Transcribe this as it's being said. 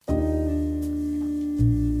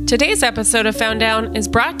Today's episode of Found Down is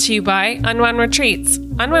brought to you by Unwound Retreats.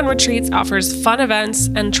 Unwound Retreats offers fun events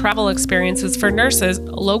and travel experiences for nurses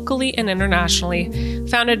locally and internationally.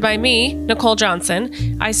 Founded by me, Nicole Johnson,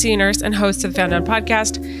 ICU nurse and host of the Found Down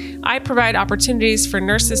podcast, I provide opportunities for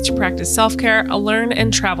nurses to practice self-care, learn,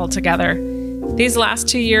 and travel together. These last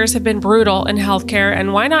 2 years have been brutal in healthcare,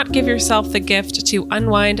 and why not give yourself the gift to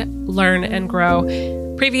unwind, learn, and grow?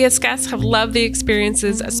 Previous guests have loved the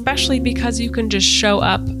experiences, especially because you can just show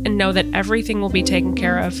up and know that everything will be taken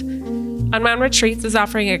care of. Unwound Retreats is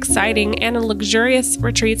offering exciting and luxurious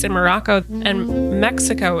retreats in Morocco and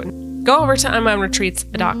Mexico. Go over to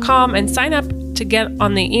unwoundretreats.com and sign up to get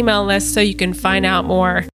on the email list so you can find out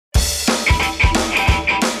more.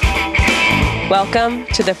 Welcome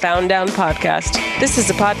to the Found Down podcast. This is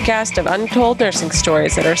a podcast of untold nursing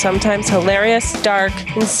stories that are sometimes hilarious, dark,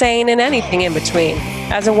 insane, and anything in between.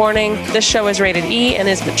 As a warning, this show is rated E and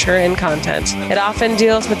is mature in content. It often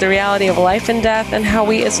deals with the reality of life and death and how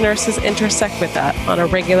we as nurses intersect with that on a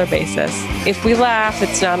regular basis. If we laugh,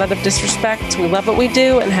 it's not out of disrespect. We love what we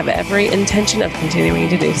do and have every intention of continuing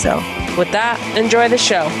to do so. With that, enjoy the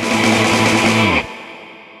show.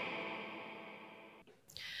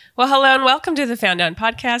 Well, hello and welcome to the Found Down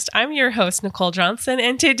podcast. I'm your host, Nicole Johnson,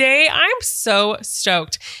 and today I'm so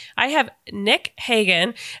stoked. I have Nick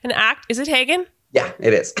Hagen, is it Hagen? Yeah,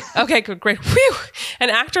 it is. Okay, good, great. Whew. An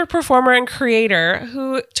actor, performer, and creator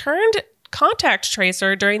who turned contact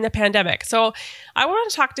tracer during the pandemic. So I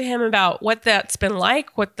want to talk to him about what that's been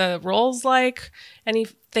like, what the role's like,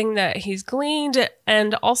 anything that he's gleaned,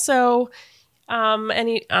 and also I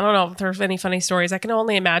don't know if there's any funny stories. I can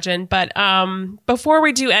only imagine. But before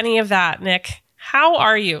we do any of that, Nick, how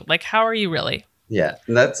are you? How are you really? Yeah,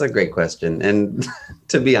 that's a great question. And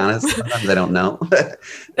to be honest, sometimes I don't know. But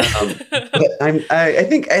I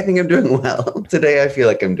think I'm doing well. Today I feel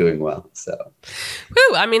like I'm doing well. So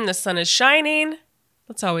woo, I mean, the sun is shining.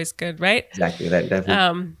 That's always good, right? Exactly. That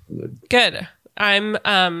definitely good. I'm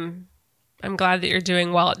glad that you're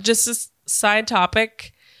doing well. Just a side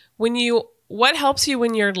topic. What helps you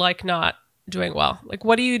when you're not doing well?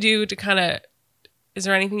 What do you do to is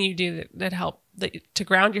there anything you do to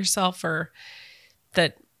ground yourself or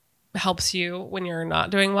that helps you when you're not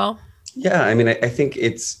doing well? Yeah. I mean, I think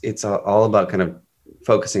it's all about kind of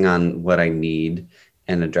focusing on what I need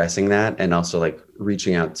and addressing that, and also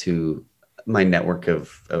reaching out to my network of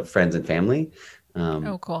friends and family.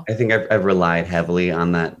 Oh, cool. I think I've relied heavily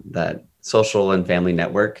on that social and family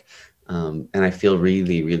network. And I feel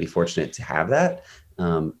really, really fortunate to have that.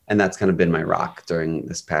 And that's kind of been my rock during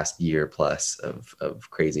this past year plus of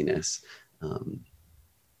craziness.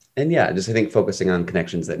 And yeah, I think focusing on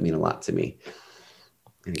connections that mean a lot to me.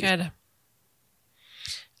 Good.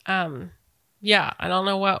 Yeah, I don't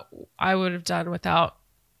know what I would have done without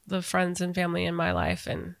the friends and family in my life.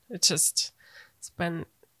 And it's been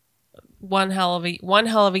one hell of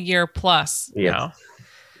a year plus, you know.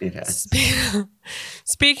 It has.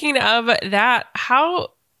 Speaking of that,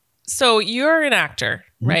 so you're an actor,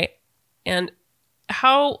 right? And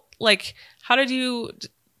how did you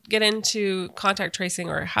get into contact tracing,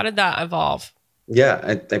 or how did that evolve? Yeah,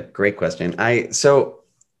 a great question.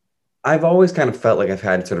 I've always kind of felt like I've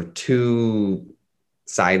had sort of two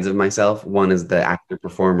sides of myself. One is the actor,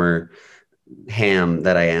 performer, ham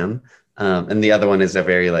that I am. And the other one is a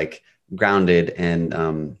very grounded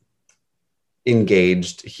and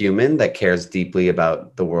engaged human that cares deeply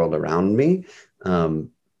about the world around me,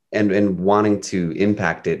 and wanting to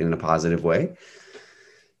impact it in a positive way.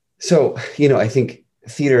 So, I think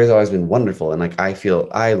theater has always been wonderful, and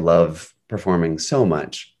I love performing so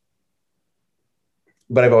much,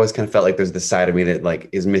 but I've always kind of felt like there's this side of me that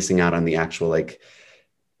is missing out on the actual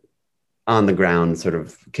on the ground sort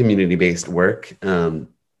of community-based work. And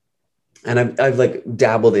I've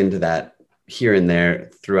dabbled into that here and there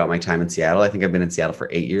throughout my time in Seattle. I think I've been in Seattle for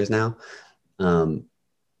 8 years now.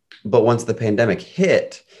 But once the pandemic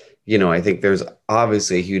hit, I think there's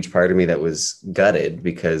obviously a huge part of me that was gutted,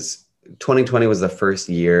 because 2020 was the first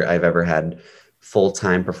year I've ever had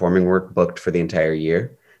full-time performing work booked for the entire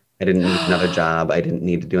year. I didn't need another job. I didn't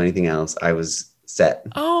need to do anything else. I was set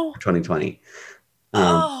for 2020.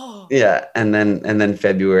 Yeah. And then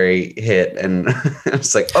February hit, and I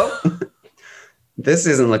was like, oh, this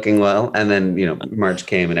isn't looking well. And then, March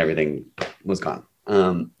came and everything was gone.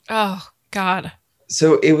 Oh, God.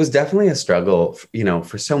 So it was definitely a struggle,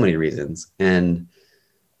 for so many reasons. And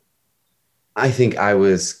I think I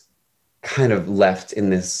was kind of left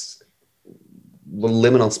in this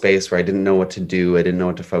liminal space where I didn't know what to do. I didn't know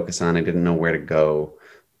what to focus on. I didn't know where to go,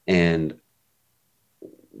 and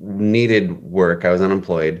needed work. I was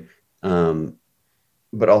unemployed.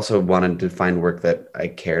 but also wanted to find work that I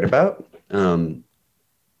cared about. So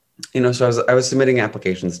I was submitting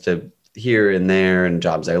applications to here and there, and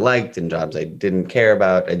jobs I liked and jobs I didn't care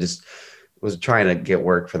about. I just was trying to get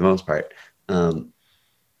work for the most part.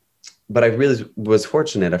 But I really was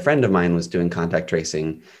fortunate. A friend of mine was doing contact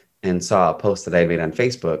tracing and saw a post that I had made on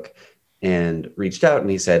Facebook and reached out, and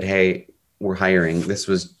he said, "Hey, we're hiring." This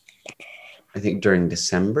was, I think, during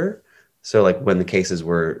December. So like when the cases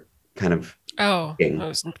were kind of, that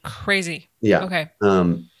was crazy. Yeah. Okay.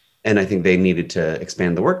 And I think they needed to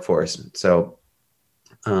expand the workforce. So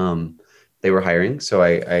they were hiring. So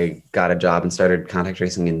I got a job and started contact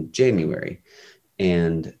tracing in January.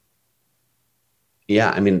 And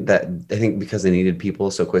yeah, I mean, I think because they needed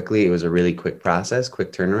people so quickly, it was a really quick process,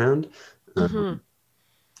 quick turnaround.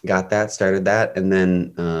 Got that, started that. And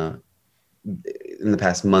then in the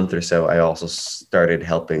past month or so, I also started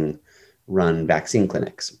helping run vaccine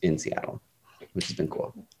clinics in Seattle, which has been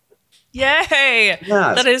cool. Yay!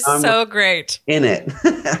 Yeah, that is so great. In it.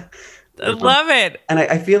 I love it. And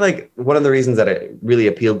I feel like one of the reasons that it really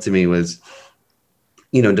appealed to me was,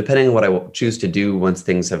 depending on what I choose to do once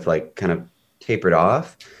things have like kind of tapered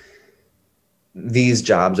off, these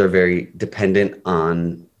jobs are very dependent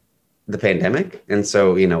on the pandemic. And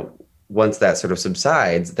so, once that sort of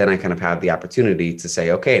subsides, then I kind of have the opportunity to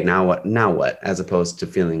say, okay, now what, as opposed to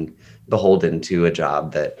feeling beholden to a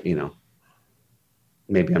job that,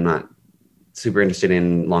 maybe I'm not super interested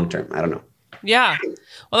in long-term. I don't know. Yeah.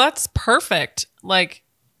 Well, that's perfect. Like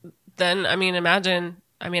then, I imagine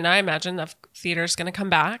the theater's going to come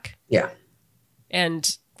back. Yeah.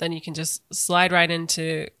 And then you can just slide right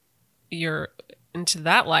into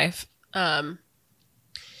that life.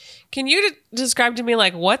 Can you describe to me,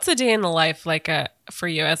 like, what's a day in the life like for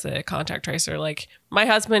you as a contact tracer? Like my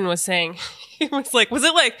husband was saying, he was like, was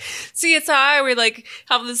it like CSI where like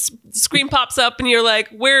how this screen pops up and you're like,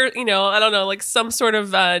 where, I don't know, like some sort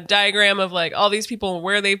of diagram of like all these people and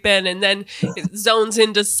where they've been. And then it zones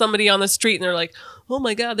into somebody on the street and they're like, oh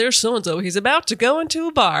my God, there's so-and-so. He's about to go into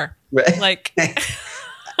a bar. Right. Like,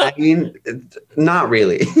 I mean, not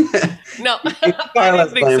really. No, it's far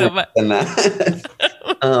less glamorous than that.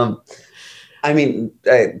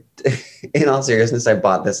 In all seriousness, I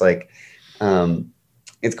bought this like,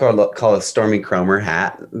 it's called a Stormy Cromer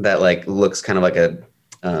hat that like looks kind of like a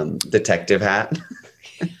detective hat,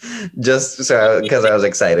 just so because I was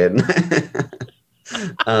excited.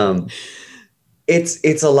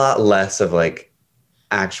 It's a lot less of like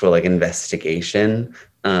actual like investigation.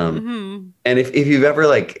 And if you've ever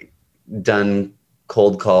like done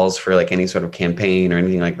cold calls for like any sort of campaign or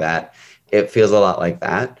anything like that, it feels a lot like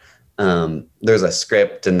that. There's a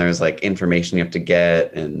script and there's like information you have to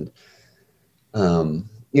get. And,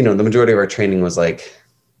 the majority of our training was like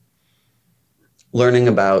learning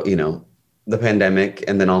about, the pandemic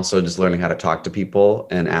and then also just learning how to talk to people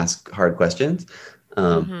and ask hard questions.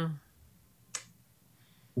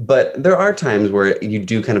 But there are times where you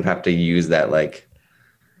do kind of have to use that, like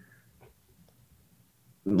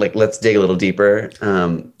let's dig a little deeper.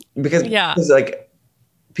 Because like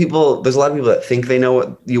there's a lot of people that think they know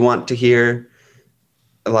what you want to hear.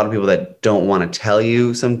 A lot of people that don't want to tell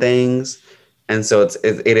you some things. And so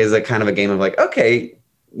it is a kind of a game of like, okay,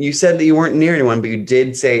 you said that you weren't near anyone, but you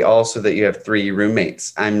did say also that you have 3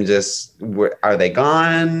 roommates. Are they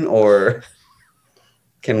gone or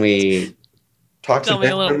can we talk to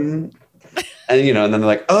them? And, and then they're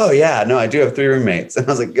like, oh yeah, no, I do have 3 roommates. And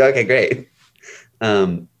I was like, okay, great.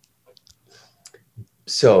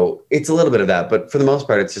 So it's a little bit of that, but for the most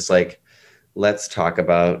part, it's just like, let's talk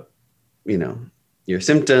about, your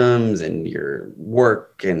symptoms and your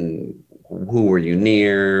work and who were you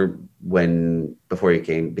near before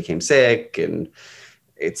you became sick. And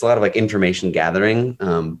it's a lot of like information gathering.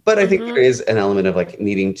 But I think there is an element of like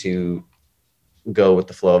needing to go with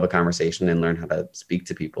the flow of a conversation and learn how to speak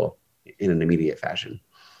to people in an immediate fashion.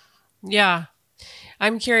 Yeah.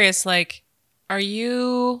 I'm curious, like, do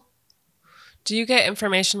you get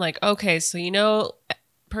information like, okay, so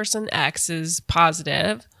person X is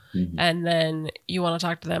positive, and then you want to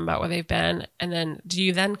talk to them about where they've been, and then do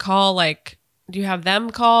you have them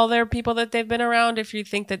call their people that they've been around if you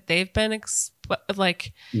think that they've been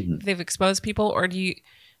they've exposed people, or do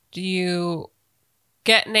you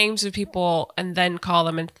get names of people and then call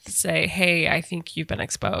them and say, hey, I think you've been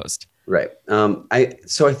exposed? Right.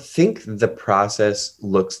 So I think the process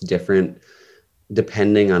looks different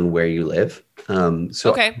depending on where you live.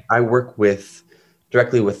 Okay. I work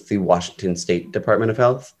directly with the Washington State Department of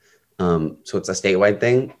Health. So it's a statewide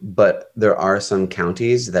thing, but there are some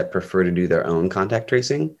counties that prefer to do their own contact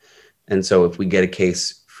tracing. And so if we get a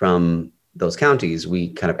case from those counties, we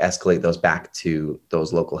kind of escalate those back to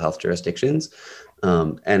those local health jurisdictions.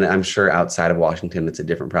 And I'm sure outside of Washington, it's a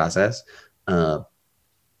different process.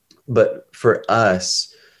 But for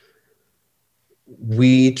us,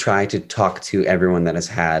 we try to talk to everyone that has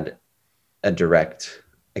had a direct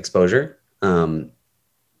exposure. And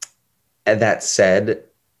that said,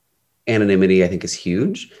 anonymity, I think, is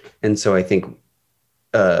huge. And so I think,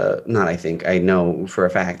 I know for a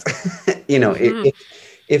fact,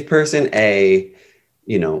 if person A,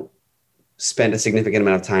 spent a significant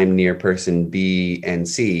amount of time near person B and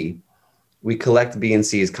C, we collect B and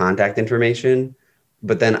C's contact information,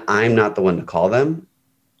 but then I'm not the one to call them.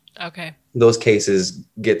 Okay. Those cases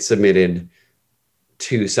get submitted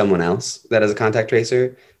to someone else that is a contact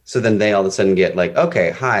tracer. So then they all of a sudden get like, okay,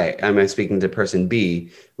 hi, am I speaking to person B?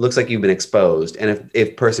 Looks like you've been exposed. And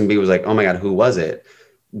if person B was like, oh my God, who was it?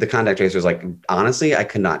 The contact tracer is like, honestly, I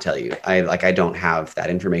could not tell you. I don't have that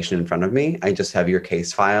information in front of me. I just have your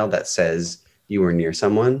case file that says you were near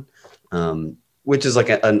someone, which is like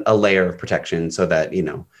a layer of protection so that,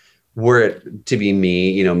 were it to be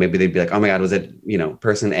me, maybe they'd be like, oh my God, was it,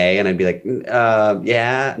 person A? And I'd be like,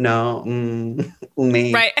 yeah, no,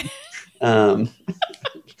 me. Right. And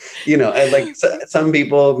like some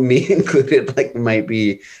people, me included, like might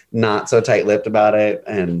be not so tight-lipped about it.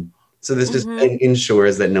 And so this just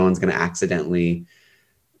ensures that no one's going to accidentally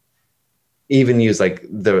even use like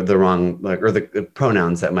the wrong, like, or the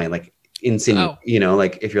pronouns that might like insinuate,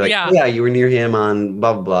 like if you're like, yeah, you were near him on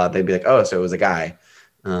blah, blah, blah, they'd be like, oh, so it was a guy.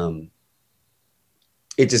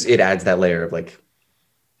 It adds that layer of like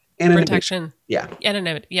anonymity. Protection. Yeah.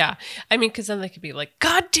 Anonymity. Yeah. I mean, because then they could be like,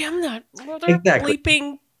 God damn that mother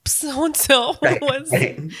bleeping so-and-so was.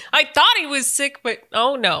 Right. I thought he was sick, but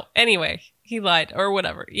oh no. Anyway, he lied or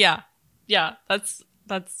whatever. Yeah. Yeah. That's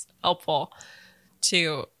helpful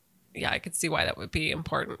to, I could see why that would be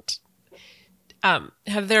important. Have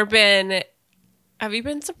you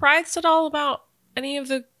been surprised at all about any of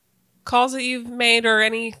the calls that you've made or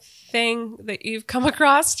anything that you've come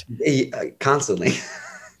across? Constantly.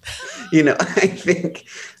 I think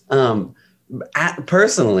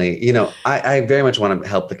personally, I very much want to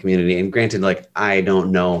help the community. And granted, like, I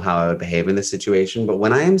don't know how I would behave in this situation, but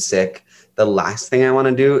when I am sick, the last thing I want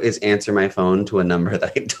to do is answer my phone to a number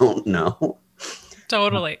that I don't know.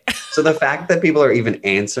 Totally. So the fact that people are even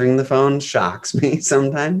answering the phone shocks me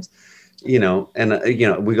sometimes. We go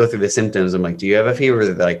through the symptoms. I'm like, do you have a fever?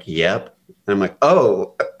 They're like, yep. And I'm like,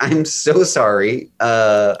 oh, I'm so sorry.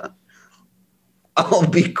 I'll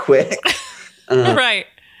be quick. Right.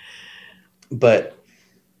 But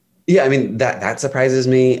yeah, I mean, that surprises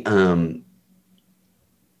me.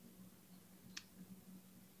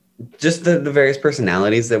 Just the various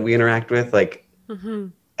personalities that we interact with, like,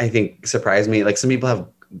 I think surprise me. Like, some people have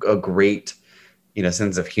a great,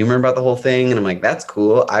 sense of humor about the whole thing. And I'm like, that's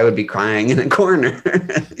cool. I would be crying in a corner,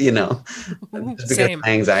 just because Same. my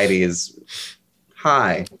anxiety is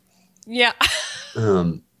high. Yeah.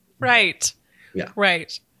 Right. Yeah.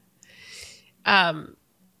 Right.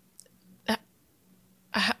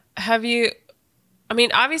 Have you,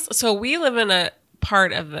 obviously, so we live in a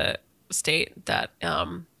part of the state that, I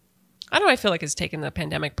don't know, I feel like it's taken the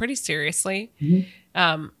pandemic pretty seriously.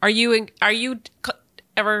 Mm-hmm. Are you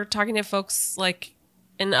ever talking to folks like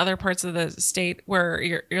in other parts of the state where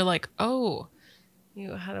you're like, oh,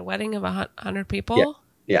 you had a wedding of 100 people?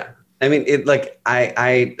 Yeah. I mean,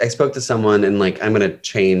 I spoke to someone and like, I'm going to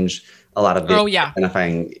change a lot of the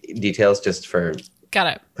identifying details just for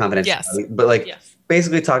confidentiality. Yes. But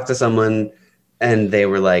basically talked to someone and they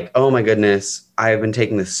were like, oh my goodness, I've been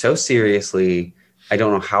taking this so seriously. I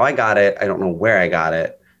don't know how I got it. I don't know where I got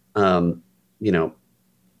it. And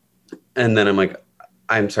then I'm like,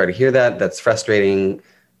 I'm sorry to hear that. That's frustrating.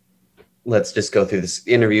 Let's just go through this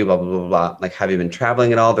interview, blah, blah, blah, blah. Like, have you been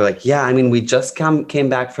traveling at all? They're like, yeah, we just came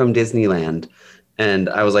back from Disneyland. And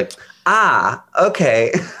I was like,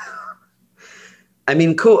 okay.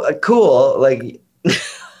 Cool. Like,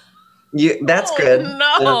 that's good.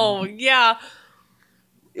 No. Yeah.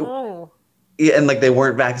 Oh. Yeah. And like, they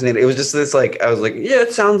weren't vaccinated. It was just this, like, I was like, yeah,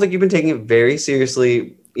 it sounds like you've been taking it very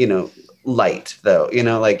seriously, light though,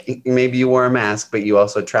 like maybe you wore a mask, but you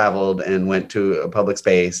also traveled and went to a public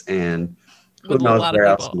space and who knows where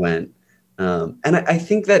else you went. And I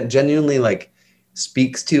think that genuinely like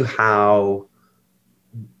speaks to how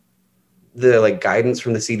the like guidance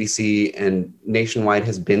from the CDC and nationwide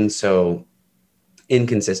has been so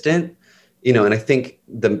inconsistent, and I think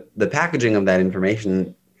the packaging of that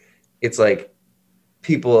information, it's like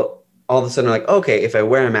people all of a sudden are like, okay, if I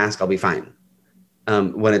wear a mask, I'll be fine.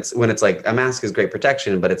 When it's like a mask is great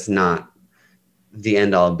protection, but it's not the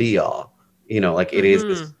end all be all, like it is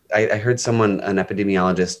this, I heard an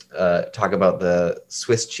epidemiologist talk about the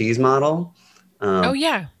Swiss cheese model. Oh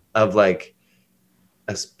yeah. Of like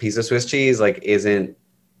a piece of Swiss cheese like isn't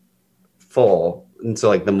full, and so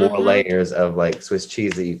like the more layers of like Swiss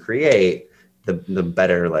cheese that you create, the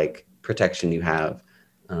better like protection you have.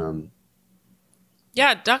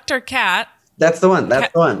 Yeah, Dr. Kat. That's the one.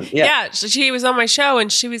 That's the one. Yeah. Yeah, she was on my show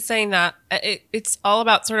and she was saying that it's all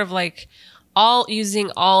about sort of like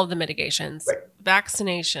using all of the mitigations, Right.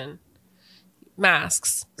 Vaccination,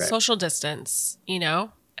 masks, Right. social distance,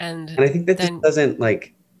 and I think that just doesn't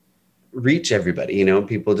like reach everybody.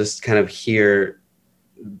 People just kind of hear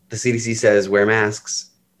the CDC says wear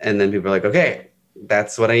masks, and then people are like, okay,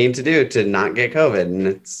 that's what I need to do to not get COVID, and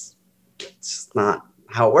it's not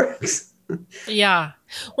how it works. Yeah.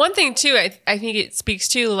 One thing too, I think it speaks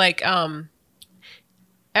to like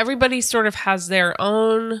everybody sort of has their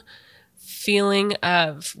own feeling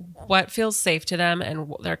of what feels safe to them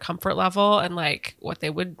and their comfort level and like what they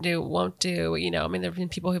would do, won't do. I mean, there have been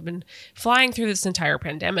people who've been flying through this entire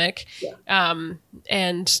pandemic,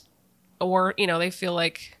 and or they feel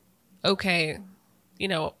like, okay,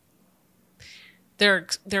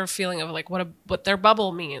 their feeling of like what their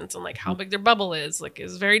bubble means and like how big their bubble is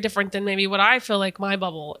very different than maybe what I feel like my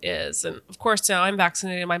bubble is. And of course, now I'm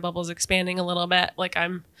vaccinated, my bubble is expanding a little bit. Like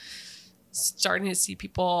I'm starting to see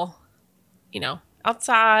people,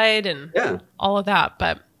 outside and all of that.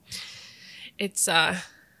 But it's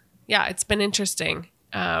it's been interesting,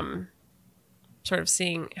 sort of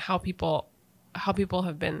seeing how people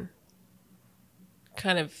have been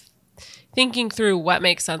kind of thinking through what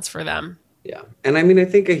makes sense for them. Yeah. And I mean, I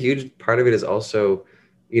think a huge part of it is also,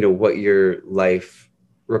 what your life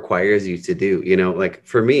requires you to do. Like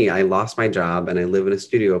for me, I lost my job and I live in a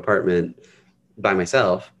studio apartment by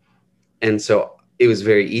myself. And so it was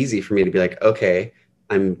very easy for me to be like, okay,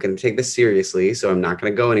 I'm going to take this seriously. So I'm not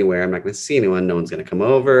going to go anywhere. I'm not going to see anyone. No one's going to come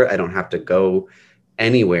over. I don't have to go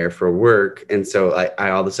anywhere for work. And so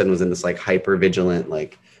I all of a sudden was in this like hyper vigilant,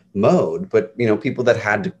 like mode. But, people that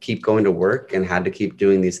had to keep going to work and had to keep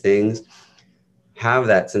doing these things have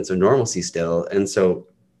that sense of normalcy still. And so,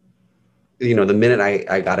 the minute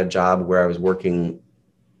I got a job where I was working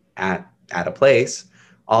at a place,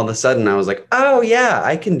 all of a sudden I was like, oh yeah,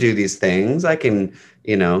 I can do these things. I can,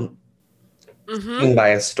 swing by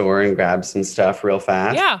a store and grab some stuff real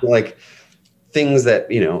fast. Yeah. Like things that,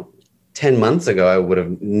 10 months ago, I would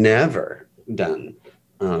have never done.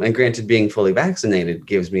 And granted, being fully vaccinated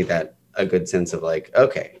gives me a good sense of like,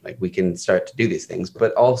 okay, like we can start to do these things,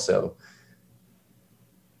 but also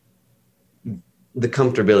the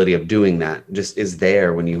comfortability of doing that just is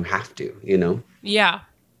there when you have to, Yeah.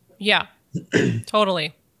 Yeah.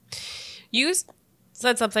 Totally. You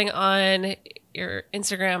said something on your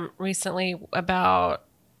Instagram recently about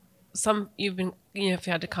you've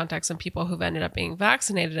had to contact some people who've ended up being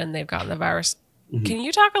vaccinated and they've gotten the virus. Mm-hmm. Can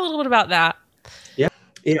you talk a little bit about that? Yeah.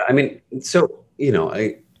 Yeah. I mean, so,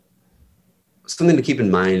 something to keep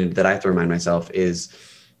in mind that I have to remind myself is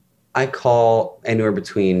I call anywhere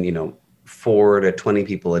between, 4 to 20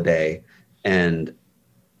 people a day, and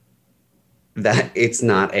that it's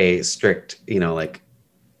not a strict, like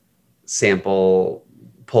sample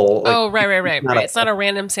poll. Like, oh, right. It's not a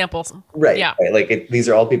random sample. Right. Yeah. Right. Like these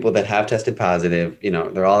are all people that have tested positive,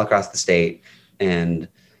 they're all across the state, and,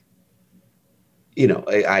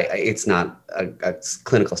 it's not a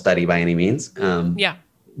clinical study by any means. Yeah.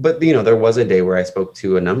 But, there was a day where I spoke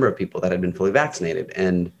to a number of people that had been fully vaccinated.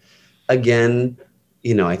 And again,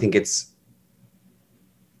 I think it's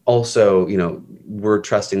also, we're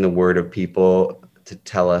trusting the word of people to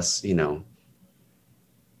tell us,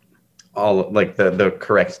 all like the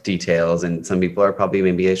correct details. And some people are probably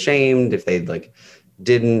maybe ashamed if they like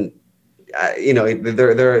didn't,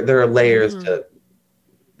 there are layers to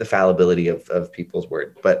the fallibility of people's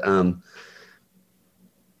word. But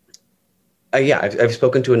I've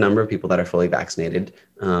spoken to a number of people that are fully vaccinated.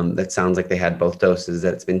 That sounds like they had both doses,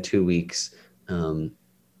 that it's been 2 weeks.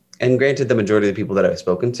 And granted, the majority of the people that I've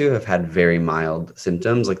spoken to have had very mild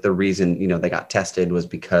symptoms. Like the reason, they got tested was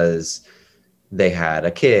because they had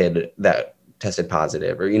a kid that tested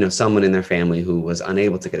positive, or, someone in their family who was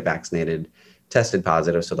unable to get vaccinated tested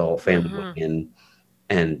positive. So the whole family went in,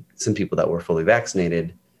 and some people that were fully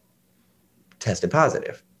vaccinated tested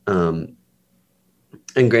positive. And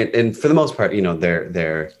for the most part,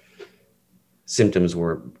 their symptoms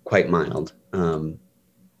were quite mild.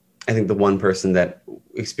 I think the one person that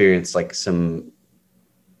experienced like some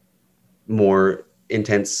more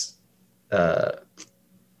intense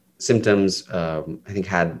symptoms, I think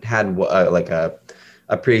had like a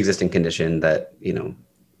pre-existing condition that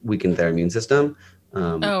weakened their immune system.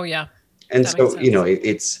 Oh yeah. And That makes so, you sense. know,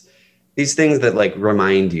 it's these things that like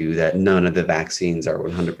remind you that none of the vaccines are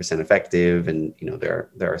 100% effective. And, you know, there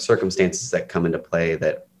are circumstances that come into play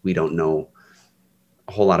that we don't know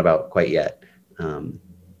a whole lot about quite yet.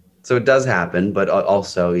 So it does happen, but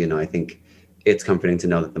also, you know, I think it's comforting to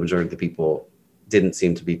know that the majority of the people didn't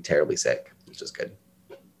seem to be terribly sick, which is good.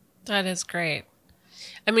 That is great.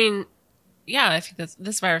 I mean, yeah, I think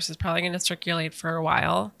this virus is probably going to circulate for a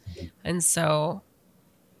while. And so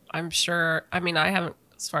I'm sure, I mean, I haven't,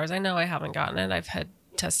 as far as I know, I haven't gotten it. I've had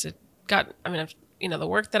tested, you know, the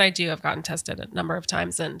work that I do, I've gotten tested a number of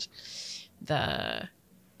times, and I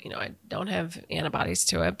don't have antibodies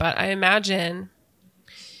to it, but I imagine,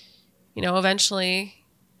 you know, eventually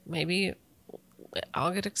maybe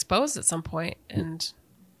I'll get exposed at some point. And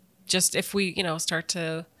just if we, you know, start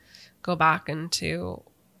to go back into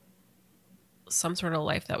some sort of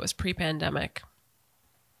life that was pre-pandemic.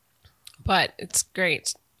 But it's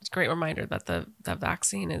great. It's a great reminder that the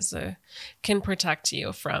vaccine can protect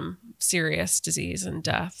you from serious disease and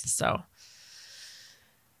death. So,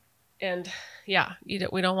 and yeah, we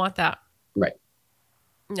don't want that. Right.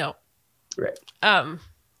 No. Right.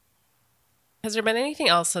 Has there been anything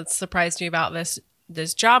else that's surprised you about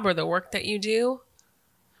this job or the work that you do?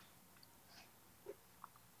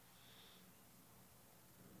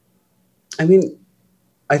 I mean,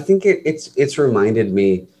 I think it's reminded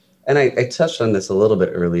me, and I touched on this a little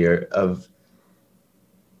bit earlier, of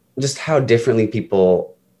just how differently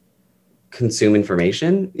people consume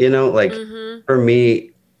information. You know, like for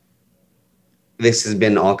me, this has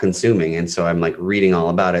been all consuming. And so I'm like reading all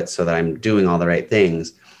about it so that I'm doing all the right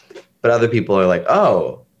things. But other people are like,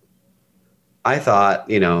 oh, I thought,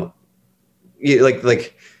 you know,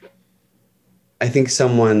 like I think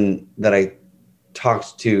someone that I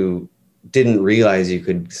talked to didn't realize you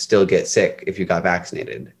could still get sick if you got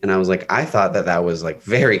vaccinated. And I was like, I thought that was like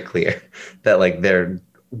very clear that like there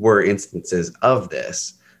were instances of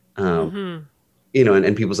this, you know,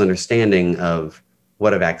 and people's understanding of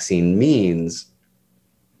what a vaccine means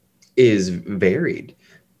is varied.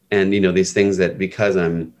 And, you know, these things that because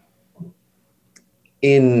I'm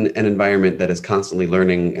in an environment that is constantly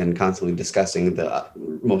learning and constantly discussing the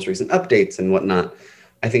most recent updates and whatnot,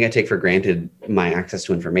 I think I take for granted my access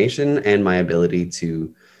to information and my ability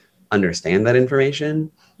to understand that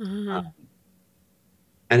information. And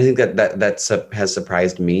I think that has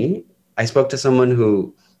surprised me. I spoke to someone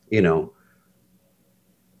who, you know,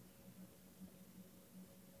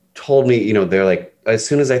 told me, you know, they're like, as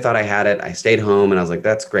soon as I thought I had it, I stayed home and I was like,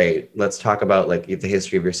 that's great. Let's talk about like the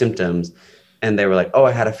history of your symptoms. And they were like, oh,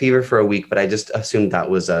 I had a fever for a week, but I just assumed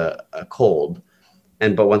that was a cold.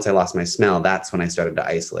 But once I lost my smell, that's when I started to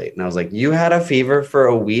isolate. And I was like, you had a fever for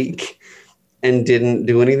a week and didn't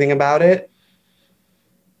do anything about it?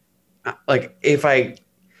 Like, if I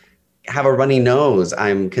have a runny nose,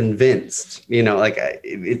 I'm convinced, you know, like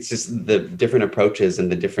it's just the different approaches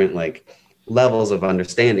and the different like levels of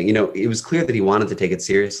understanding. You know, it was clear that he wanted to take it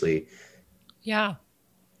seriously. Yeah.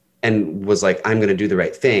 And was like, I'm going to do the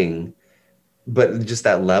right thing. But just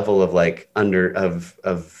that level of like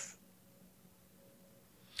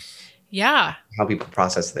yeah, how people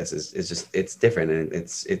process this is just, it's different, and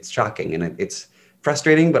it's shocking, and it's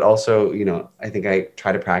frustrating, but also, you know, I think I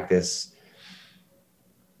try to practice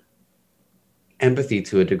empathy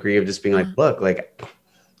to a degree of just being like, look, like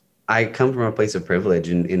I come from a place of privilege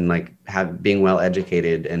in like being well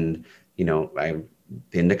educated, and, you know, I've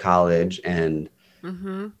been to college and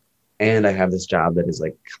I have this job that is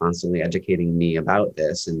like constantly educating me about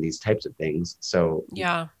this and these types of things. So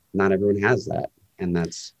yeah, not everyone has that. And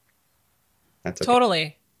that's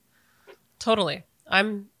okay. Totally.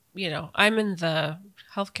 I'm in the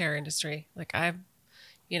healthcare industry. Like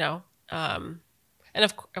you know, and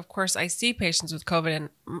of course I see patients with COVID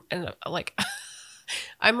and like,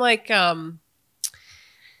 I'm like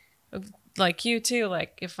you too.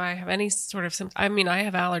 Like if I have any sort of symptom, I mean, I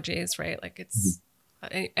have allergies, right? Like it's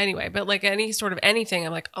anyway, but like any sort of anything,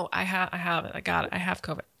 I'm like, oh, I have it. I got it. I have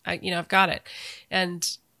COVID. I've got it.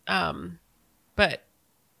 And, but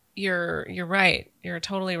you're right. You're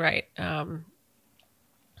totally right.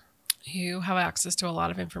 You have access to a lot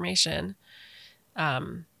of information.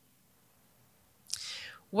 What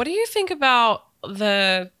do you think about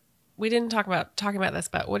we didn't talk about this,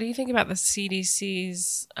 but what do you think about the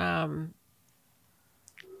CDC's,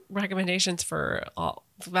 recommendations for all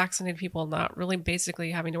vaccinated people not really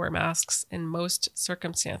basically having to wear masks in most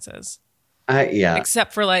circumstances? Yeah.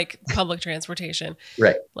 Except for like public transportation,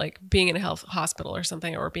 right? Like being in a health hospital or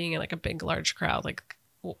something, or being in like a big, large crowd. Like,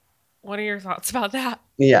 what are your thoughts about that?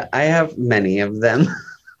 Yeah, I have many of them.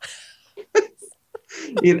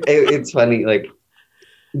 It's funny. Like,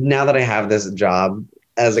 now that I have this job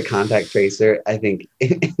as a contact tracer, I think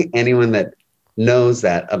anyone that knows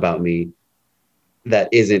that about me that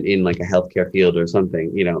isn't in like a healthcare field or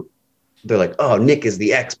something, they're like, "Oh, Nick is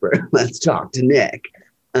the expert. Let's talk to Nick."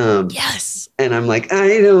 Yes. And I'm like,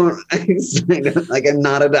 I don't like, I'm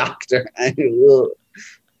not a doctor. I will.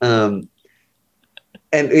 And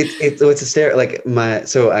it's a stare like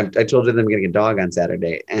so I told you that I'm getting a dog on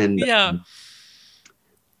Saturday, and Yeah.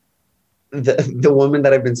 The woman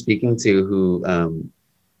that I've been speaking to who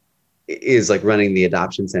is like running the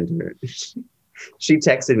adoption center, she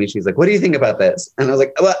texted me. She's like, "What do you think about this?" And I was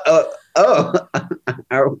like,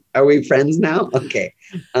 are we friends now? Okay.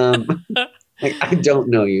 Like, I don't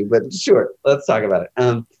know you, but sure, let's talk about it.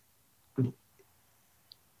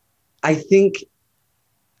 I think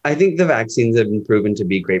the vaccines have been proven to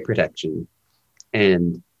be great protection,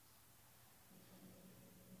 and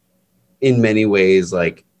in many ways,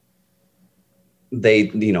 like they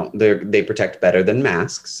protect better than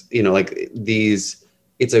masks. Like these,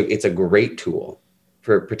 it's a great tool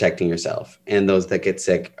for protecting yourself, and those that get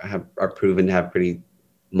sick are proven to have pretty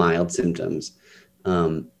mild symptoms.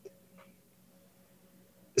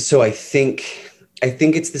 So I think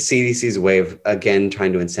it's the CDC's way of, again,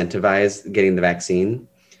 trying to incentivize getting the vaccine.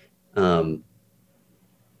 I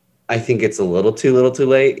think it's a little too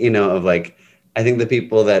late, of like, I think the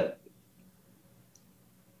people that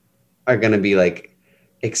are going to be like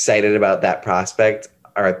excited about that prospect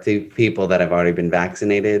are the people that have already been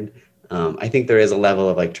vaccinated. I think there is a level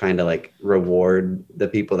of like trying to like reward the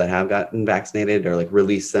people that have gotten vaccinated, or like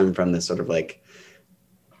release them from this sort of like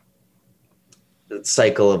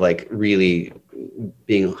cycle of like really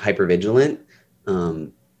being hyper vigilant. But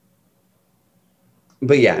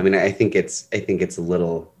yeah, I mean, I think it's a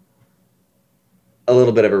little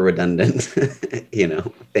bit of a redundant,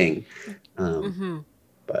 thing.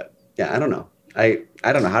 But yeah, I don't know. I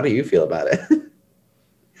don't know. How do you feel about it?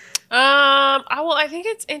 I think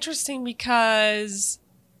it's interesting because,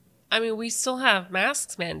 I mean, we still have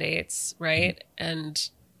masks mandates, right? And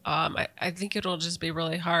I think it'll just be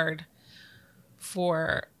really hard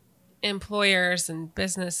for employers and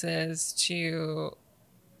businesses to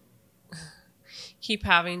keep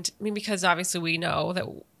having to, I mean, because obviously we know that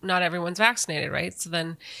not everyone's vaccinated, right? So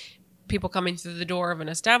then people coming through the door of an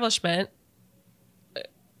establishment,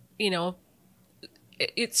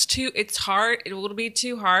 it's hard. It will be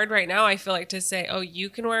too hard right now, I feel like, to say, oh, you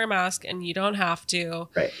can wear a mask and you don't have to.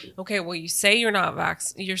 Right. Okay, well, you say you're not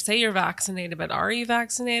you say you're vaccinated, but are you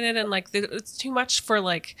vaccinated? And like, it's too much for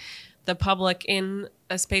like the public in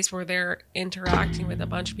a space where they're interacting with a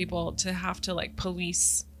bunch of people to have to like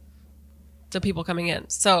police the people coming in.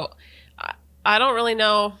 So I don't really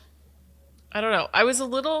know. I don't know.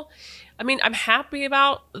 I'm happy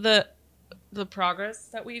about the progress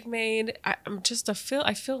that we've made. I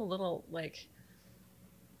feel a little like,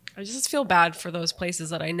 I just feel bad for those places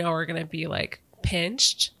that I know are going to be like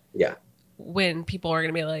pinched. Yeah. When people are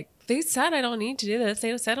going to be like, they said I don't need to do this.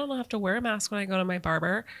 They said I don't have to wear a mask when I go to my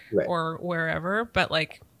barber, right, or wherever. But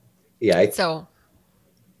like, yeah.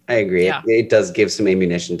 I agree. Yeah. It does give some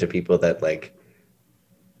ammunition to people that like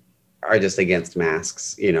are just against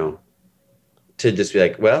masks, to just be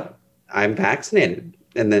like, well, I'm vaccinated.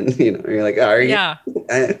 And then, you're like, are you? Yeah.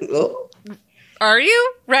 Are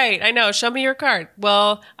you? Right. I know. Show me your card.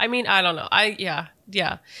 Well, I mean, I don't know.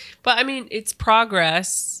 Yeah. But I mean, it's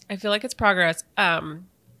progress. I feel like it's progress.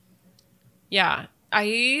 Yeah.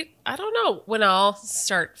 I don't know when I'll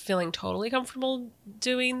start feeling totally comfortable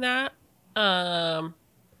doing that.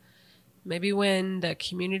 Maybe when the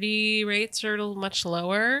community rates are much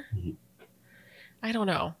lower. Mm-hmm. I don't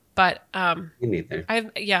know. But me neither.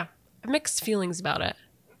 I've mixed feelings about it.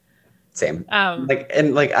 Same. I'm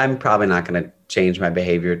probably not going to change my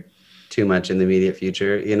behavior too much in the immediate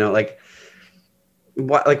future.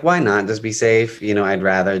 Why not just be safe? I'd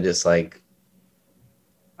rather just like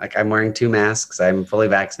I'm wearing 2 masks. I'm fully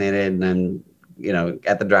vaccinated, and I'm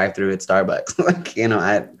at the drive-thru at Starbucks.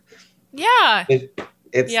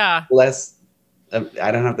 It's less.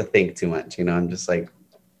 I don't have to think too much. I'm just like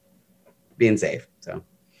being safe. So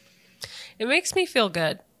it makes me feel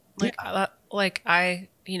good. I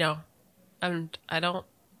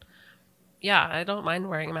don't mind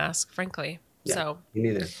wearing a mask, frankly. Yeah, so me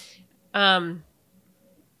neither. I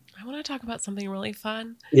want to talk about something really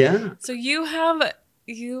fun. Yeah. So you've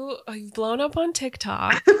blown up on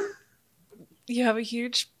TikTok. You have a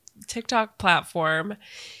huge TikTok platform.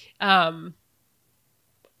 So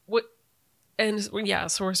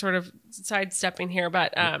we're sort of sidestepping here,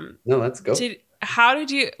 but no, let's go. how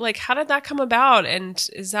did you like? How did that come about? And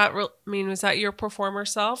is that real? I mean, was that your performer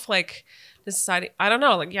self like deciding? I don't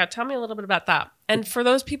know. Like, yeah, tell me a little bit about that. And for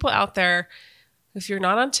those people out there, if you're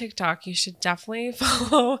not on TikTok, you should definitely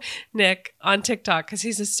follow Nick on TikTok because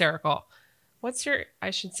he's hysterical. What's your?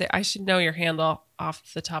 I should know your handle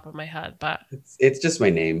off the top of my head, but It's just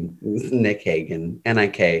my name, Nick Hagen,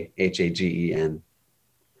 Nikhagen.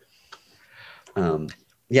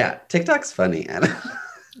 Yeah, TikTok's funny. I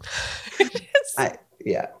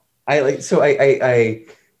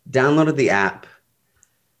downloaded the app,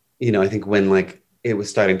 I think when like it was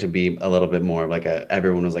starting to be a little bit more like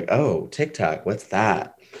everyone was like, oh, TikTok, what's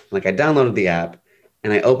that? Like I downloaded the app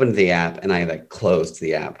and I opened the app and I like closed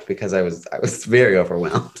the app because I was very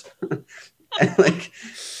overwhelmed. And like,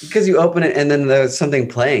 because you open it and then there's something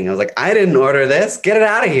playing. I was like, I didn't order this. Get it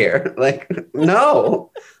out of here. Like,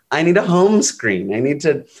 no, I need a home screen. I need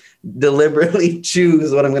to deliberately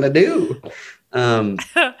choose what I'm going to do. And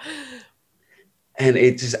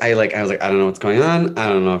it just, I was like, I don't know what's going on. I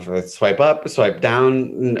don't know if I swipe up, swipe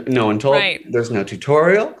down. No one told. Right. There's no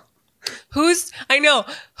tutorial. Whose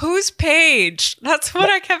page? That's what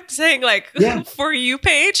I kept saying. Like, Yeah. For you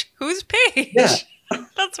page? Whose page? Yeah.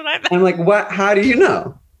 That's what I meant. I'm like, what? How do you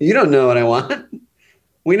know? You don't know what I want.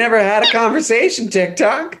 We never had a conversation,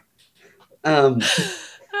 TikTok. But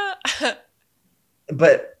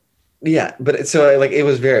so like it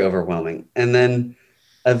was very overwhelming. And then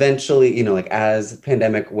eventually, like as the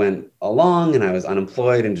pandemic went along and I was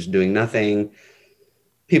unemployed and just doing nothing,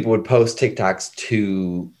 people would post TikToks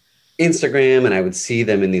to Instagram and I would see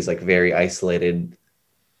them in these like very isolated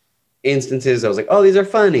instances. I was like, oh, these are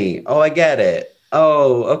funny. Oh, I get it.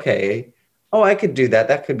 Oh, okay. Oh, I could do that.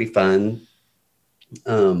 That could be fun.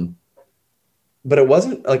 But it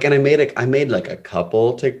wasn't like, and I made like a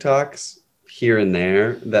couple TikToks here and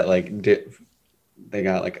there that like they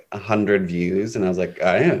got like 100 views. And I was like,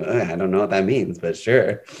 I don't know what that means, but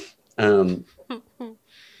sure. And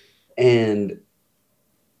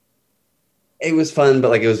it was fun, but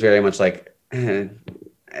like, it was very much like, I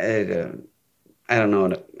don't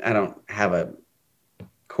know. I don't have a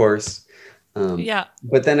course. Yeah.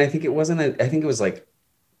 But then I think it was like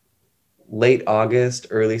late August,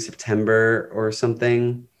 early September or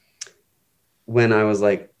something when I was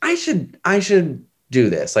like, I should do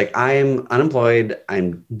this. Like I'm unemployed.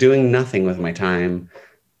 I'm doing nothing with my time.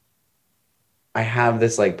 I have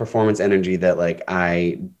this like performance energy that like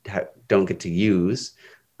I don't get to use.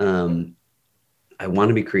 I want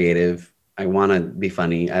to be creative. I want to be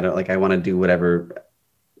funny. I want to do whatever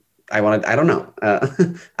I want to. I don't know. I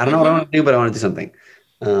don't know what I want to do, but I want to do something.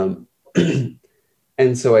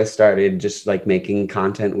 And so I started just like making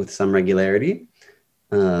content with some regularity.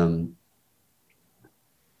 And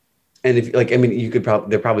if like, I mean,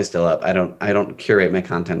 they're probably still up. I don't curate my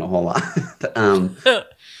content a whole lot.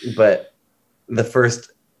 But the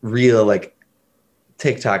first real like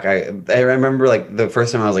TikTok, I remember like the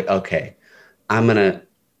first time I was like, okay, I'm going to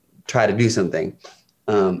try to do something.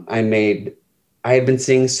 I had been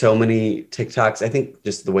seeing so many TikToks. I think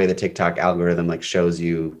just the way the TikTok algorithm like shows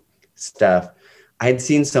you stuff. I had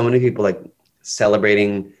seen so many people like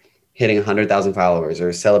celebrating hitting 100,000 followers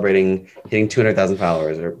or celebrating hitting 200,000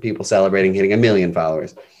 followers or people celebrating hitting 1 million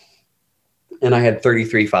followers. And I had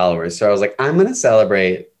 33 followers. So I was like, I'm going to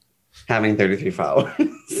celebrate having 33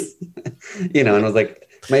 followers, and I was like,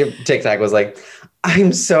 my TikTok was like,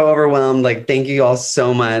 I'm so overwhelmed. Like, thank you all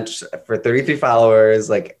so much for 33 followers.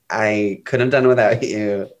 Like, I couldn't have done it without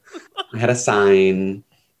you. I had a sign.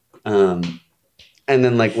 And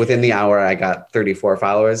then like within the hour, I got 34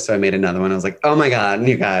 followers. So I made another one. I was like, oh my God,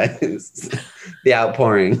 you guys, the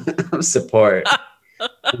outpouring of support.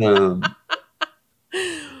 And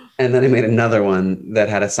then I made another one that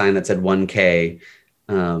had a sign that said 1K.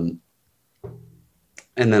 And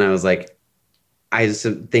then I was like, I just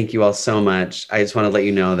thank you all so much. I just want to let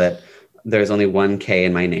you know that there's only 1K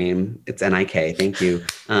in my name. It's Nik. Thank you.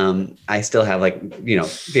 I still have like,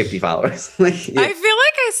 50 followers. Like, yeah. I feel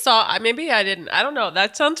like I saw, maybe I didn't. I don't know.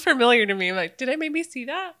 That sounds familiar to me. Like, did I maybe see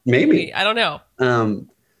that? Maybe. I don't know.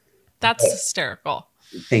 That's hysterical.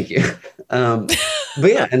 Thank you. But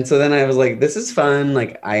yeah. And so then I was like, this is fun.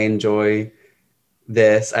 Like, I enjoy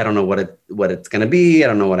this. I don't know what it's going to be. I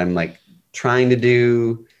don't know what I'm like trying to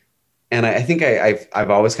do. And I think I've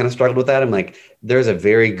always kind of struggled with that. I'm like, there's a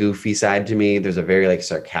very goofy side to me. There's a very like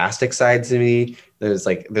sarcastic side to me. There's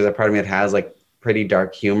a part of me that has like pretty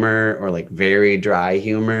dark humor or like very dry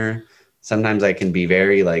humor. Sometimes I can be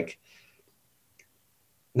very like,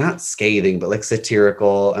 not scathing, but like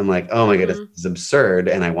satirical. I'm like, oh my goodness, this is absurd.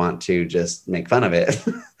 And I want to just make fun of it.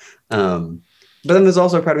 But then there's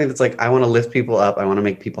also a part of me that's like, I want to lift people up. I want to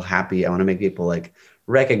make people happy. I want to make people like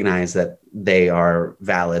recognize that they are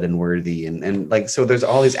valid and worthy. And like, so there's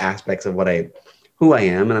all these aspects of who I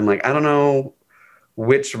am. And I'm like, I don't know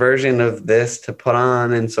which version of this to put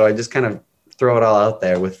on. And so I just kind of throw it all out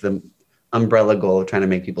there with the umbrella goal of trying to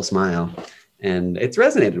make people smile. And it's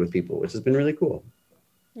resonated with people, which has been really cool.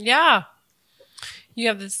 Yeah. You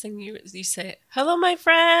have this thing you say, hello, my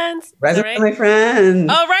friends. Rise and shine, my friends.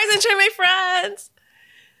 Oh, rise and shine, my friends.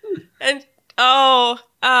 And,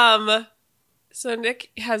 so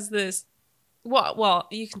Nick has this, well,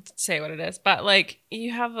 you can say what it is, but like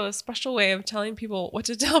you have a special way of telling people what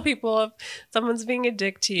to tell people if someone's being a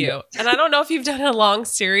dick to you. Yeah. And I don't know if you've done a long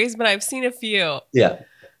series, but I've seen a few. Yeah.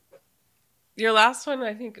 Your last one,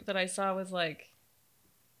 I think that I saw was like,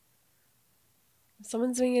 if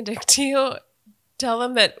someone's being a dick to you, tell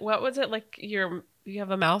them that, what was it? Like you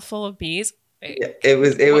have a mouthful of bees. Yeah, it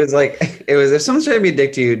was if someone's trying to be a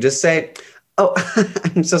dick to you, just say, oh,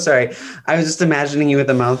 I'm so sorry. I was just imagining you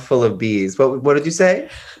with a mouthful of bees. What did you say?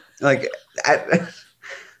 Like,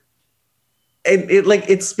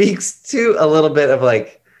 it speaks to a little bit of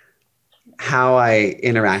like how I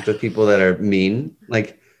interact with people that are mean.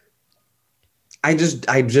 Like, I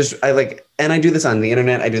like, and I do this on the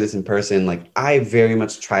internet. I do this in person. Like, I very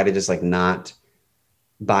much try to just like not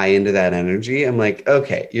buy into that energy. I'm like,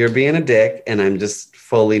 okay, you're being a Mm-hmm. and I'm just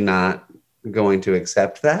fully not going to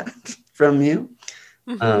accept that from you.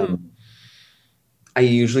 Mm-hmm. I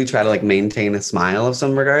usually try to like maintain a smile of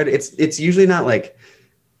some regard. It's usually not like,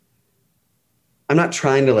 I'm not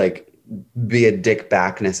trying to like be a dick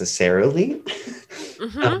back necessarily.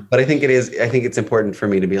 Mm-hmm. But I think it's important for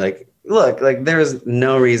me to be like, look, like there's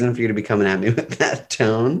no reason for you to be coming at me with that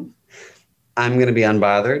tone. I'm going to be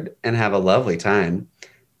unbothered and have a lovely time.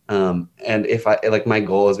 And if I like, my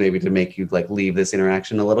goal is maybe to make you like leave this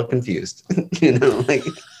interaction a little confused, like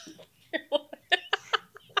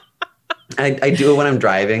I do it when I'm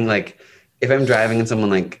driving. Like if I'm driving and someone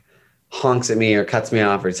like honks at me or cuts me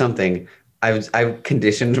off or something, I've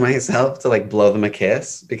conditioned myself to like blow them a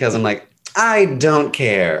kiss because I'm like, I don't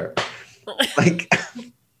care. Like,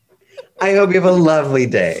 I hope you have a lovely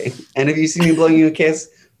day. And if you see me blowing you a kiss,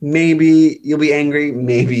 maybe you'll be angry.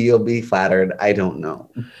 Maybe you'll be flattered. I don't know.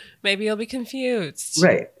 Maybe you'll be confused.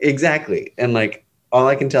 Right. Exactly. And like, all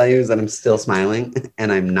I can tell you is that I'm still smiling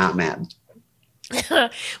and I'm not mad.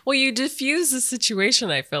 Well, you diffuse the situation,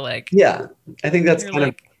 I feel like. Yeah. I think that's kind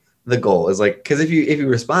of the goal is like, because if you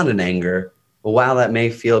respond in anger, while that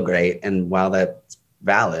may feel great and while that's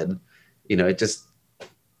valid, it just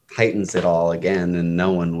heightens it all again and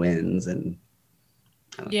no one wins. And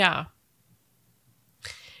yeah.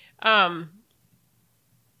 I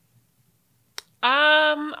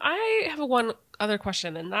have one other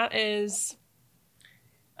question, and that is,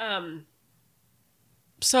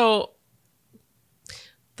 so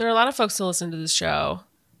there are a lot of folks who listen to this show,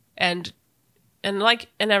 and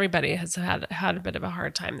everybody has had a bit of a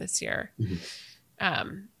hard time this year.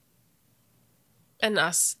 Mm-hmm. And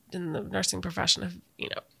us in the nursing profession have,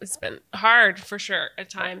 it's been hard for sure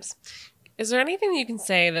at times. Is there anything that you can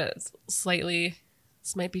say that's slightly,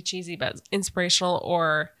 this might be cheesy, but inspirational,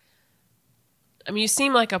 or, I mean, you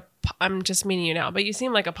seem like I'm just meeting you now, but you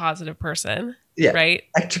seem like a positive person. Yeah. Right.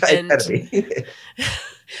 I try to be.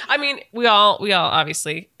 I mean, we all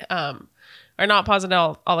obviously, are not positive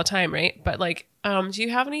all the time. Right. But like, do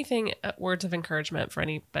you have anything, words of encouragement for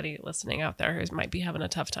anybody listening out there who might be having a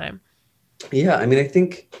tough time? Yeah. I mean, I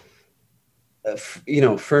think,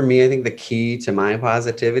 for me, I think the key to my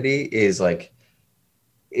positivity is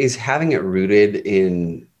having it rooted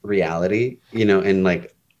in reality, and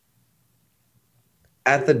like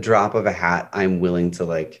at the drop of a hat, I'm willing to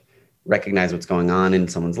like recognize what's going on in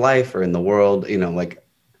someone's life or in the world, like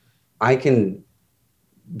I can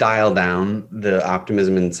dial down the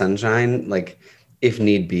optimism and sunshine, like if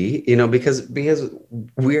need be, because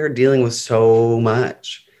we are dealing with so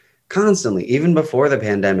much constantly, even before the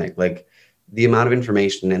pandemic, like the amount of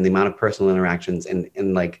information and the amount of personal interactions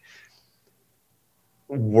and like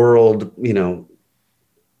world,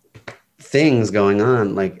 things going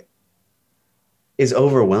on, like is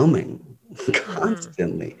overwhelming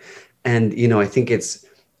constantly. And, I think it's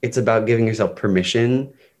about giving yourself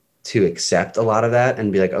permission to accept a lot of that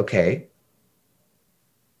and be like, okay,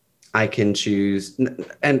 I can choose.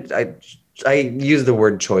 And I use the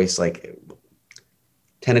word choice like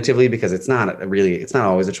tentatively because it's not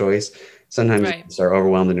always a choice. Sometimes you are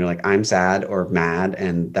overwhelmed and you're like, I'm sad or mad,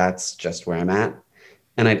 and that's just where I'm at.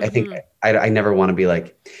 And I think I never want to be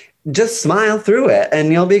like, just smile through it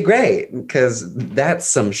and you'll be great, because that's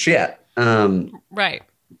some shit. Right.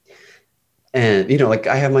 And, like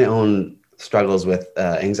I have my own struggles with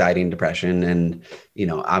anxiety and depression, and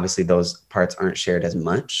obviously those parts aren't shared as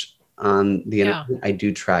much on the internet. Yeah. I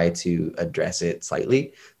do try to address it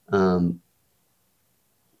slightly. But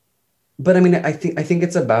I mean, I think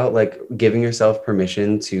it's about like giving yourself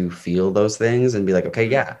permission to feel those things and be like, okay,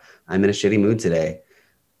 yeah, I'm in a shitty mood today.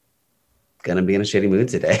 Gonna be in a shitty mood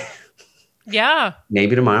today. Yeah.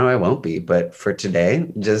 Maybe tomorrow I won't be, but for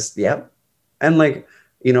today, just yep. And like,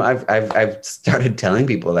 I've started telling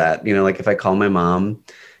people that, like if I call my mom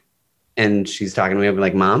and she's talking to me, I'll be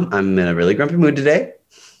like, Mom, I'm in a really grumpy mood today.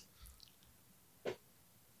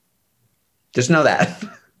 Just know that.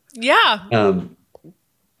 Yeah.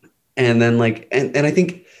 And then like, and I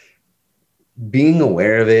think being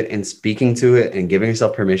aware of it and speaking to it and giving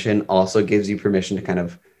yourself permission also gives you permission to kind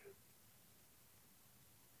of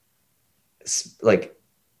like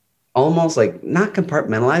almost like not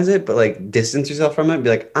compartmentalize it, but like distance yourself from it. Be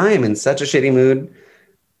like, I am in such a shitty mood.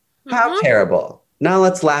 How terrible. Now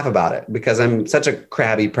let's laugh about it because I'm such a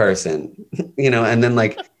crabby person, and then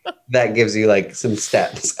like that gives you like some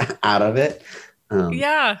steps out of it.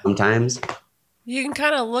 Yeah. Sometimes You can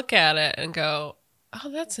kind of look at it and go, oh,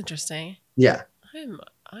 that's interesting. yeah. I'm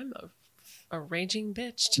a raging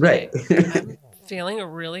bitch today. Right. I'm feeling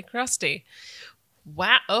really crusty.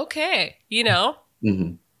 Wow. Okay.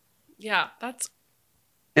 Mm-hmm. Yeah, that's.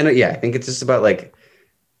 And yeah, I think it's just about like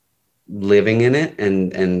living in it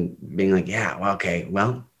and being like, yeah, well, okay,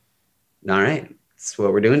 well, all right, that's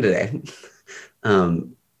what we're doing today.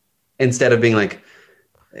 Instead of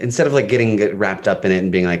getting wrapped up in it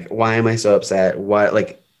and being like, why am I so upset? Why,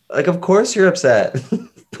 like, of course you're upset.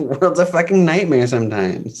 The world's a fucking nightmare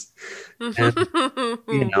sometimes. And,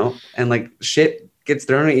 and like shit gets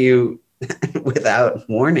thrown at you without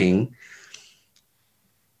warning.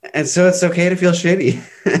 And so it's okay to feel shitty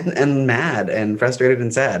and mad and frustrated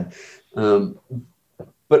and sad.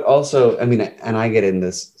 But also, I mean, and I get in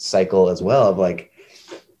this cycle as well of like,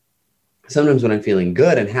 sometimes when I'm feeling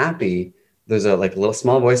good and happy, there's a like little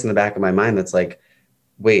small voice in the back of my mind that's like,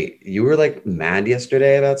 wait, you were like mad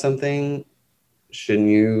yesterday about something. Shouldn't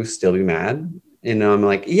you still be mad? I'm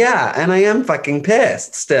like, yeah, and I am fucking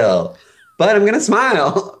pissed still, but I'm going to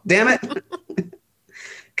smile. Damn it.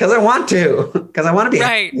 Because I want to be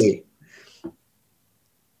right. happy.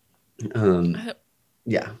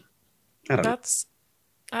 Yeah. I don't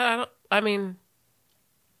know. I mean,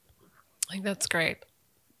 I think that's great.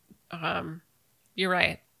 You're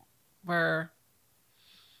right. We're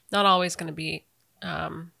not always going to be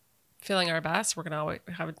feeling our best. We're going to always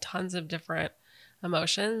have tons of different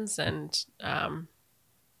emotions. And I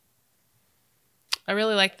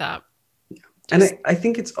really like that. And I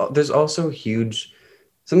think there's also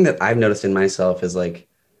something that I've noticed in myself is like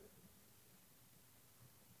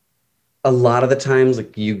a lot of the times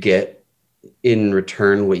like you get in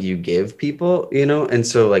return what you give people, and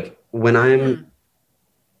so like when I'm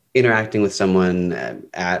interacting with someone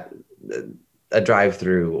at a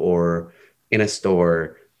drive-through or in a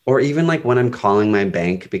store, or even like when I'm calling my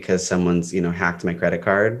bank because someone's hacked my credit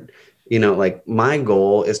card, like my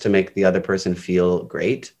goal is to make the other person feel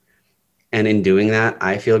great. And in doing that,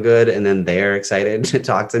 I feel good. And then they're excited to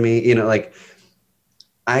talk to me. Like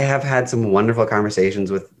I have had some wonderful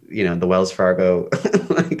conversations with, the Wells Fargo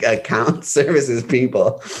like account services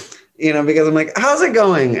people, because I'm like, how's it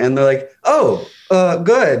going? And they're like, oh,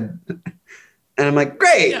 good. And I'm like,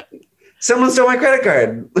 great. Yeah. Someone stole my credit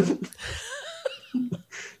card.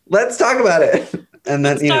 Let's talk about it. And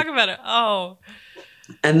then, talk about it. Oh.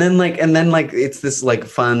 And then it's this like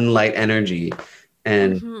fun, light energy.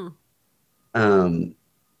 And, and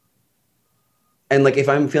like if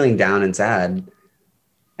I'm feeling down and sad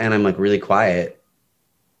and I'm like really quiet,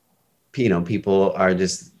 people are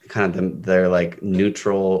just kind of they're like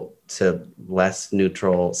neutral to less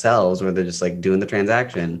neutral selves where they're just like doing the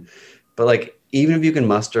transaction. But like even if you can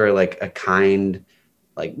muster like a kind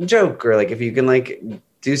like joke, or like if you can like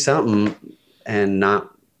do something and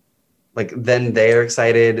not like, then they're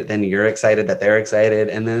excited, then you're excited that they're excited,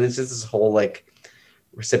 and then it's just this whole like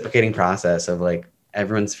reciprocating process of like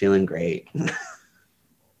everyone's feeling great. I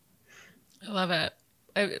love it.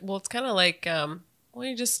 Well, it's kind of like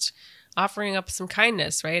you're just offering up some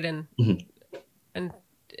kindness, right? And and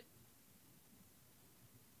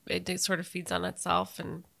it sort of feeds on itself,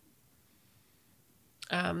 and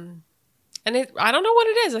I don't know what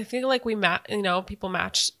it is. I feel like people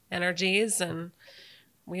match energies, and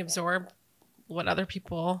we absorb what other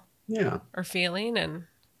people are feeling, and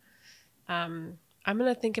I'm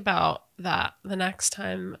gonna think about that the next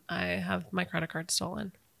time I have my credit card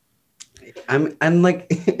stolen. I'm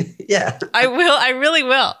like, yeah. I will. I really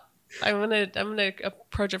will. I'm gonna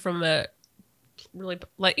approach it from a really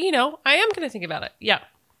like, you know, I am going to think about it. Yeah.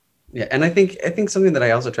 Yeah. And I think something that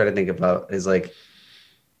I also try to think about is like,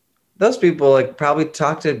 those people like probably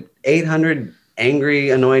talk to 800 angry,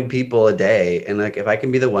 annoyed people a day. And like, if I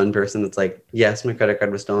can be the one person that's like, yes, my credit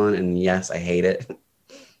card was stolen, and yes, I hate it.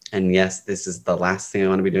 And yes, this is the last thing I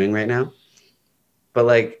want to be doing right now. But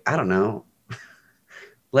like, I don't know.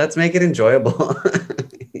 Let's make it enjoyable.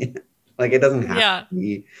 Like, it doesn't have to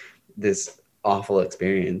be this awful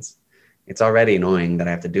experience. It's already annoying that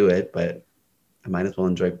I have to do it, but I might as well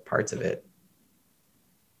enjoy parts of it.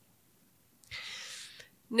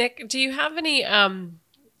 Nick, do you have any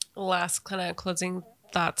last kind of closing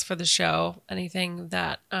thoughts for the show? Anything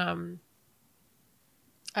that, I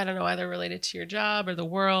don't know, either related to your job or the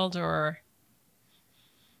world or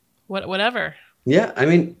whatever? Yeah, I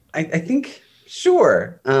mean, I think,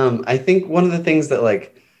 sure. I think one of the things that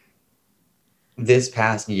like this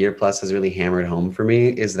past year plus has really hammered home for me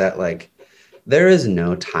is that like there is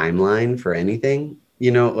no timeline for anything.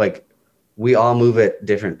 You know, like we all move at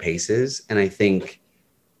different paces. And I think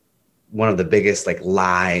one of the biggest like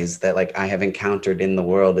lies that like I have encountered in the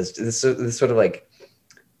world is this sort of like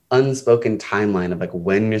unspoken timeline of like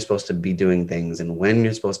when you're supposed to be doing things and when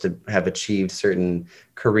you're supposed to have achieved certain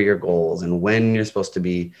career goals and when you're supposed to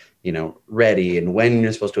be, you know, ready and when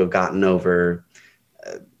you're supposed to have gotten over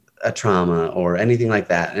a trauma or anything like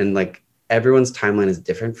that. And like everyone's timeline is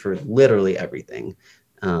different for literally everything.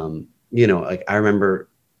 You know, like I remember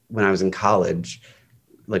when I was in college,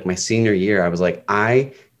 like my senior year, I was like,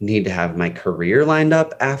 I need to have my career lined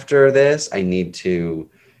up after this. I need to,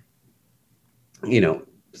 you know,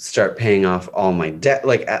 start paying off all my debt.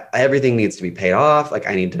 Like everything needs to be paid off. Like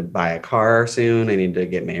I need to buy a car soon. I need to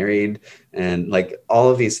get married and like all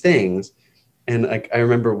of these things. And like, I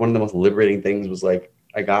remember one of the most liberating things was like,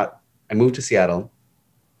 I moved to Seattle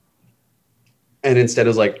and instead it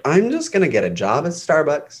was like, I'm just going to get a job at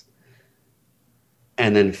Starbucks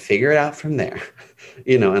and then figure it out from there,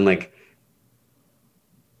 you know, and like,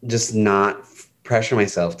 just not pressure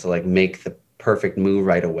myself to like make the perfect move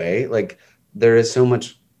right away. Like there is so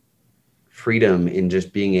much freedom in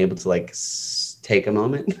just being able to like take a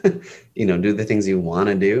moment, you know, do the things you want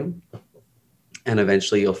to do. And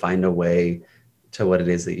eventually you'll find a way to what it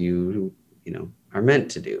is that you know, are meant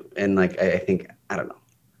to do. And like, I think, I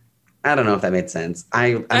don't know if that made sense.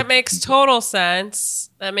 That makes total sense.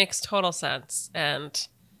 That makes total sense. And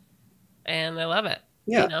I love it.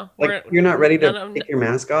 Yeah. You know, like you're not ready to take your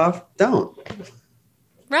mask off. Don't.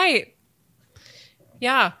 Right.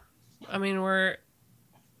 Yeah. I mean, we're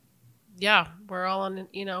all on,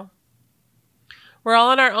 you know, we're all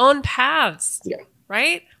on our own paths. Yeah.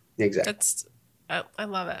 Right. Exactly. I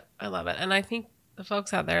love it. I love it. And I think the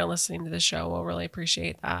folks out there listening to the show will really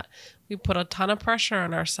appreciate that. We put a ton of pressure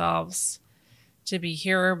on ourselves to be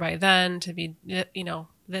here by then, to be, you know,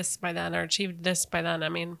 this by then or achieve this by then. I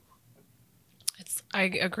mean, I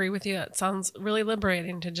agree with you. It sounds really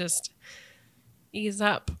liberating to just ease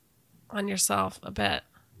up on yourself a bit.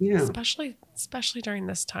 Yeah. Especially during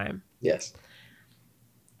this time. Yes.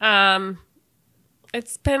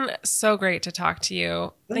 It's been so great to talk to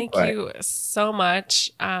you. Thank you so much.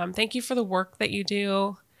 Thank you for the work that you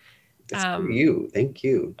do. It's for you. Thank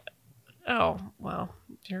you. Oh, well,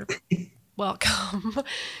 you're welcome.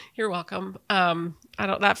 You're welcome.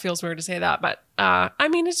 That feels weird to say that, but I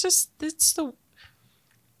mean,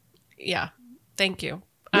 thank you.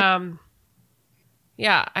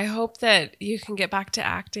 Yeah, I hope that you can get back to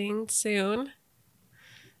acting soon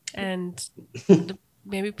and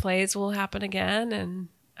maybe plays will happen again. And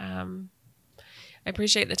I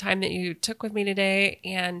appreciate the time that you took with me today.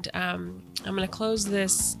 And I'm going to close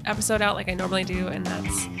this episode out like I normally do. And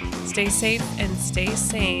that's stay safe and stay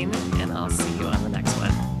sane. And I'll see you on the next one.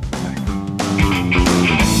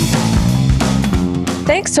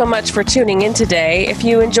 Thanks so much for tuning in today. If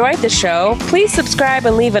you enjoyed the show, please subscribe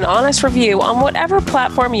and leave an honest review on whatever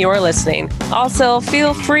platform you are listening. Also,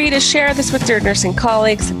 feel free to share this with your nursing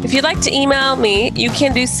colleagues. If you'd like to email me, you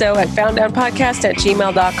can do so at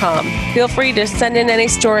founddownpodcast@gmail.com. Feel free to send in any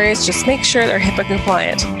stories. Just make sure they're HIPAA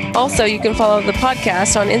compliant. Also, you can follow the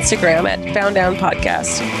podcast on Instagram at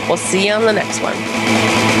founddownpodcast. We'll see you on the next one.